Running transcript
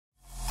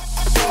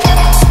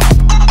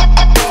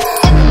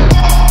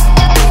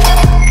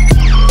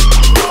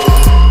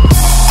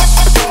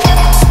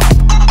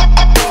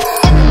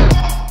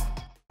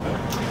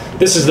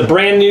This is the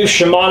brand new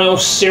Shimano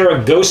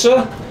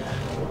Saragosa.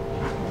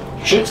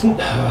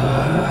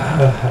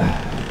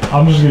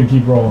 I'm just going to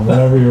keep rolling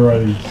whenever you're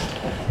ready.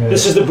 Yeah.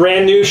 This is the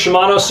brand new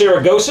Shimano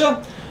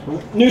Saragosa.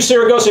 New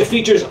Saragosa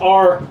features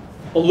our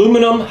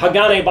aluminum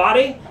HAGANE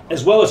body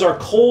as well as our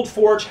cold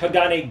forge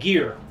HAGANE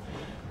gear.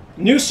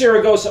 New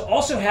Saragosa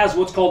also has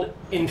what's called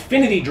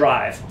infinity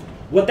drive.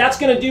 What that's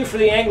going to do for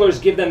the anglers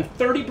is give them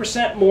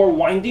 30% more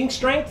winding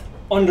strength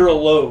under a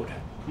load.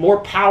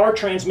 More power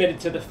transmitted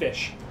to the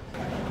fish.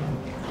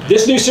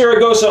 This new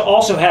Saragosa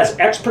also has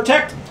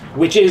X-Protect,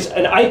 which is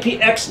an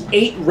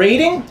IPX8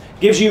 rating,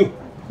 gives you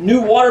new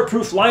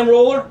waterproof line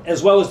roller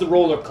as well as the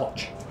roller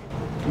clutch.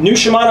 New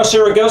Shimano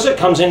Saragosa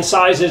comes in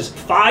sizes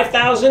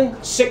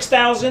 5,000,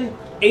 6,000,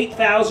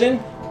 8,000,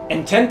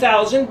 and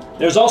 10,000.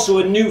 There's also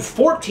a new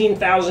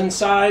 14,000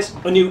 size,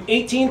 a new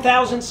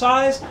 18,000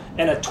 size,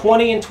 and a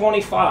 20 and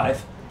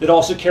 25 that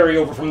also carry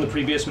over from the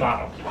previous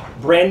model.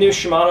 Brand new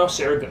Shimano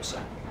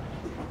Saragosa.